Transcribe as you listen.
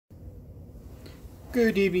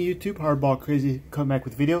Good evening, YouTube. Hardball Crazy coming back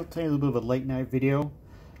with a video. Today a little bit of a late night video.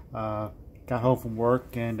 Got home from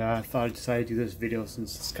work and thought I'd decide to do this video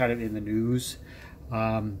since it's kind of in the news.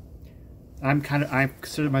 I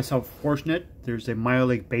consider myself fortunate. There's a minor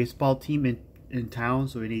league baseball team in town,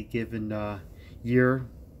 so any given year,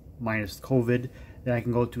 minus COVID, that I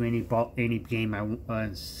can go to any game I want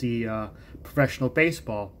and see professional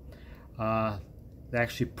baseball.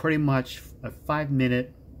 Actually, pretty much a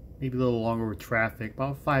 5-minute. Maybe a little longer with traffic,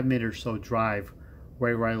 about a 5-minute or so drive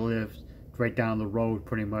right where I live, right down the road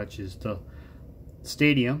pretty much is the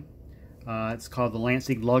stadium. It's called the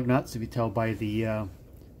Lansing Lugnuts, if you tell by the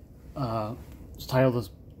title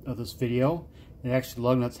of this video. And actually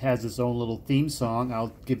Lugnuts has its own little theme song.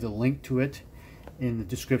 I'll give the link to it in the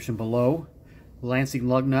description below. Lansing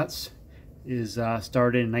Lugnuts is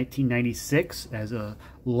started in 1996 as a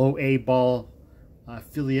low A ball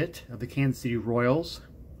affiliate of the Kansas City Royals.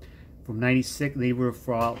 From 96, they were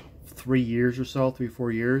for about 3 years or so,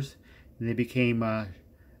 3-4 years, and they became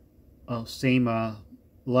same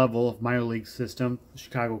level of minor league system, the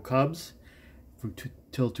Chicago Cubs, from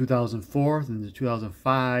till 2004, then to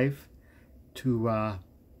 2005 to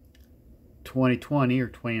 2020 or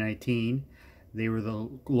 2019. They were the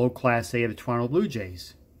low Class A of the Toronto Blue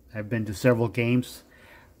Jays. I've been to several games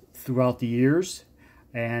throughout the years,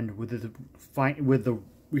 and with the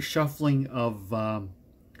reshuffling of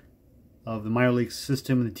the minor league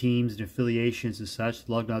system and the teams and affiliations and such,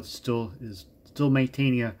 Lugnuts is still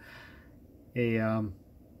maintaining a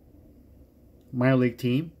minor league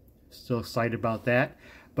team. Still excited about that,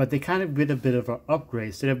 but they kind of did a bit of an upgrade.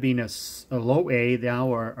 Instead of being a low A, they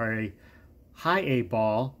now are a high A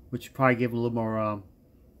ball, which probably give them a little more, a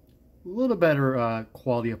little better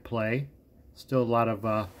quality of play. Still a lot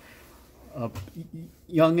of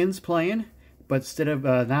youngins playing. But instead of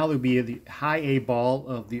now, there'll be the high A ball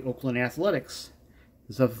of the Oakland Athletics.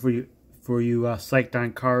 This is for you psyched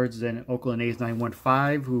on cards and Oakland A's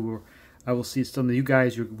 915, who I will see some of you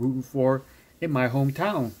guys you're rooting for in my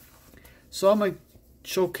hometown. So I'm going to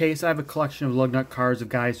showcase. I have a collection of Lugnut cards of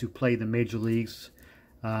guys who play the major leagues.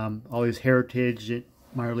 All these heritage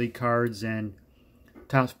minor league cards and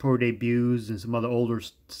Topps Pro debuts and some other older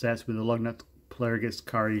sets with the Lugnut player gets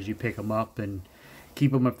cards. You pick them up and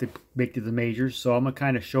keep them if they make it to the majors. So I'm going to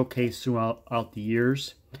kind of showcase throughout the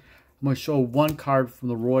years. I'm going to show one card from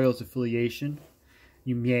the Royals affiliation.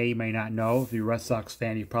 You may not know. If you're a Red Sox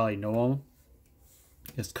fan, you probably know him.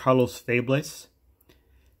 It's Carlos Fables.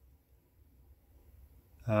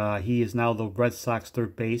 He is now the Red Sox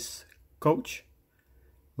third base coach.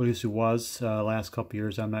 At least he was last couple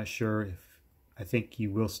years. I'm not sure. I think he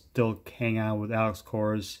will still hang on with Alex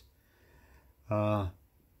Cora's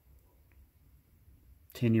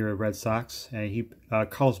tenure at Red Sox. And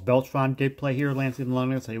Carlos Beltran did play here at Lansing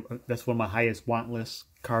Lugnuts. That's one of my highest want list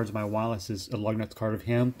cards. My want list is a Lugnuts card of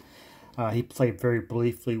him. He played very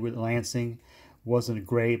briefly with Lansing. Wasn't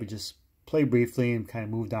great, but just played briefly and kind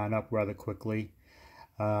of moved on up rather quickly.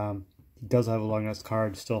 He does have a Lugnuts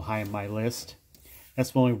card still high on my list.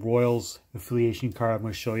 That's the only Royals affiliation card I'm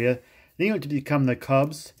going to show you. Then you want to become the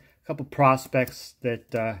Cubs. A couple prospects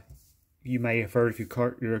that you may have heard if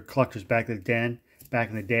you're collectors back in the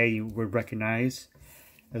day, you would recognize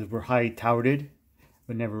as were highly touted,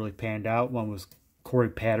 but never really panned out. One was Corey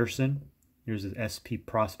Patterson. Here's his SP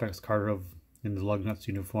Prospects card in the Lugnuts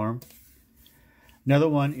uniform. Another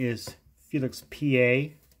one is Felix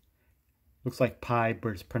P.A. Looks like pie,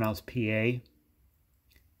 but it's pronounced P.A.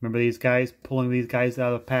 Remember these guys? Pulling these guys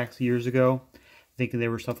out of packs years ago, thinking they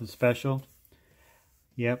were something special.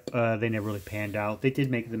 Yep, they never really panned out. They did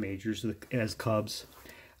make the majors as Cubs.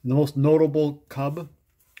 The most notable Cub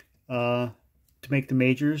to make the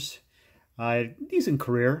majors, decent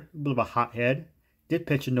career, a bit of a hothead. Did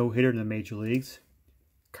pitch a no-hitter in the major leagues.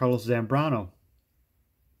 Carlos Zambrano.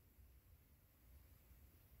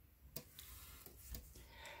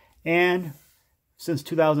 And since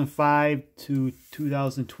 2005 to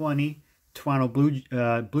 2020, Toronto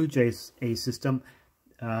Blue Jays A system.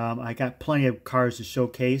 I got plenty of cards to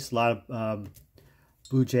showcase. A lot of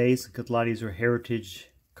Blue Jays, because a lot of these are heritage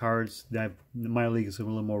cards that the minor league is a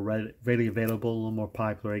little more readily available, a little more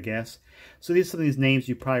popular, I guess. So these are some of these names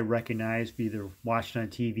you probably recognize, either watching on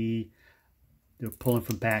TV, they're pulling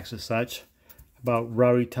from packs and such. About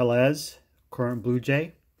Rowdy Tellez, current Blue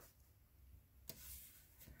Jay.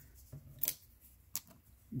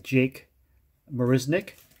 Jake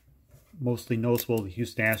Marisnick, mostly noticeable of the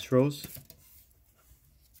Houston Astros.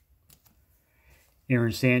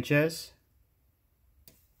 Aaron Sanchez.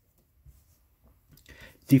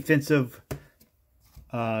 Defensive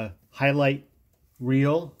highlight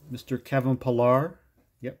reel, Mr. Kevin Pillar,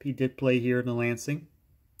 Yep, he did play here in the Lansing.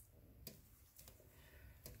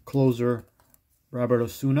 Closer, Robert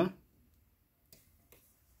Osuna.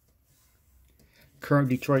 Current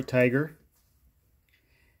Detroit Tiger,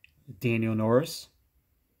 Daniel Norris.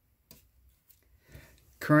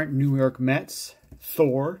 Current New York Mets,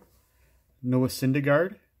 Thor, Noah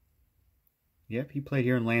Syndergaard. Yep, he played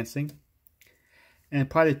here in Lansing. And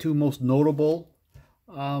probably the two most notable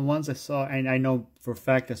ones I saw, and I know for a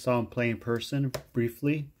fact I saw him play in person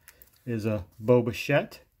briefly, is Bo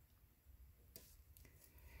Bichette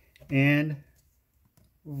and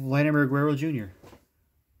Vladimir Guerrero Jr.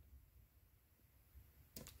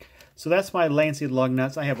 So that's my Lansing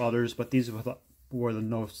Lugnuts. I have others, but these were the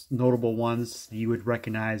most notable ones you would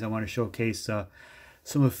recognize. I want to showcase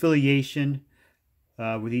some affiliation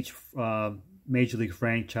with each Major League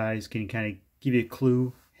franchise. Can kind of give you a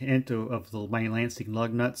clue, hint of my Lansing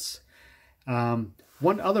Lugnuts.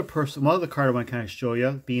 One other card I want to kind of show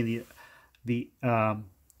you, being the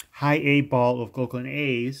high A ball of Oakland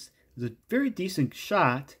A's, is a very decent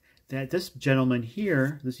shot that this gentleman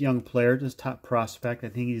here, this young player, this top prospect, I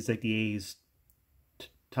think he's like the A's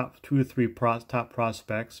top 2 or 3 top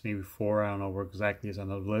prospects, maybe 4, I don't know where exactly is on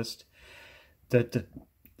the list, that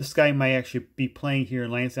this guy might actually be playing here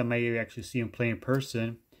in Lansing. I might actually see him play in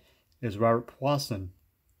person, is Robert Puason.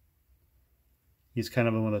 He's kind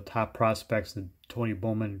of one of the top prospects in Tony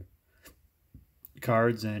Bowman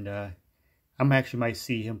cards, and I actually might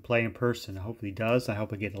see him play in person. I hope he does. I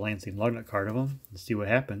hope I get a Lansing Lugnut card of him and see what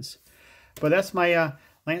happens. But that's my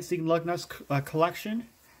Lansing Lugnuts collection,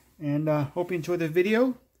 and hope you enjoy the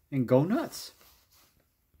video, and go nuts!